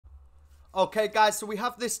Okay, guys, so we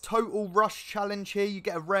have this Total Rush challenge here. You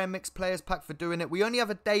get a rare mixed players pack for doing it. We only have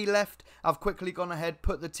a day left. I've quickly gone ahead,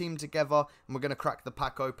 put the team together, and we're going to crack the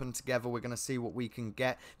pack open together. We're going to see what we can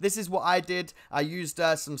get. This is what I did. I used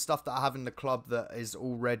some stuff that I have in the club that is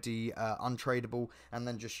already untradeable, and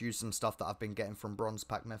then just used some stuff that I've been getting from Bronze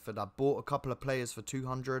Pack Method. I bought a couple of players for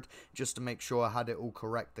 200 just to make sure I had it all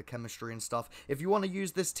correct, the chemistry and stuff. If you want to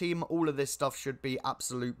use this team, all of this stuff should be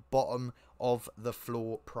absolute bottom of the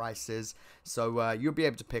floor prices, so you'll be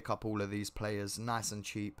able to pick up all of these players nice and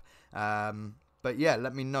cheap. But yeah,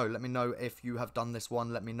 let me know if you have done this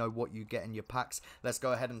one. Let me know what you get in your packs. Let's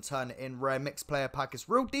go ahead and turn it in. Rare mixed player pack. It's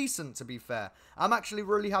real decent, to be fair. I'm actually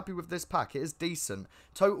really happy with this pack. It is decent.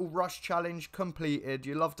 Total Rush challenge completed.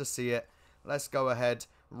 You love to see it. Let's go ahead.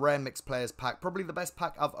 Rare mixed players pack, probably the best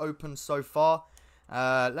pack I've opened so far.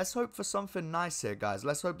 Let's hope for something nice here, guys.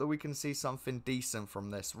 Let's hope that we can see something decent from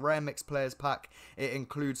this. Rare mixed players pack. It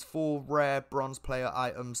includes 4 rare bronze player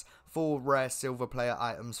items, 4 rare silver player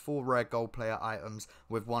items, 4 rare gold player items,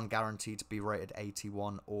 with 1 guaranteed to be rated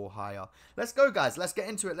 81 or higher. Let's go, guys. Let's get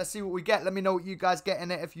into it. Let's see what we get. Let me know what you guys get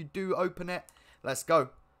in it if you do open it. Let's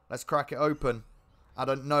go. Let's crack it open. I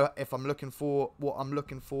don't know if I'm looking for what I'm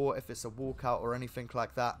looking for, if it's a walkout or anything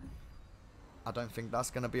like that. I don't think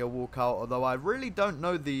that's going to be a walkout, although I really don't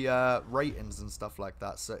know the ratings and stuff like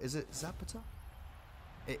that. So, is it Zapata?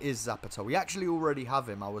 It is Zapata. We actually already have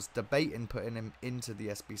him. I was debating putting him into the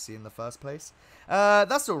SBC in the first place.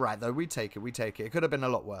 That's alright, though. We take it. We take it. It could have been a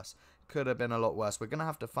lot worse. Could have been a lot worse. We're going to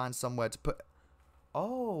have to find somewhere to put...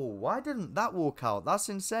 Oh, why didn't that walk out? That's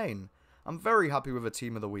insane. I'm very happy with a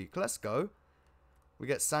team of the week. Let's go. We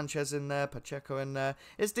get Sanchez in there, Pacheco in there.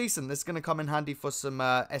 It's decent. It's going to come in handy for some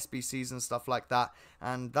SBCs and stuff like that.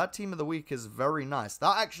 And that team of the week is very nice.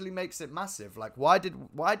 That actually makes it massive. Like, why did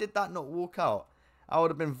that not walk out? I would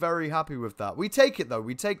have been very happy with that. We take it, though.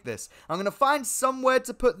 We take this. I'm going to find somewhere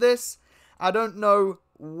to put this. I don't know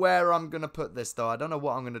where I'm going to put this, though. I don't know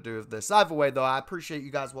what I'm going to do with this. Either way, though, I appreciate you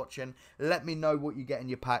guys watching. Let me know what you get in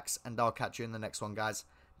your packs, and I'll catch you in the next one, guys.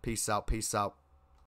 Peace out. Peace out.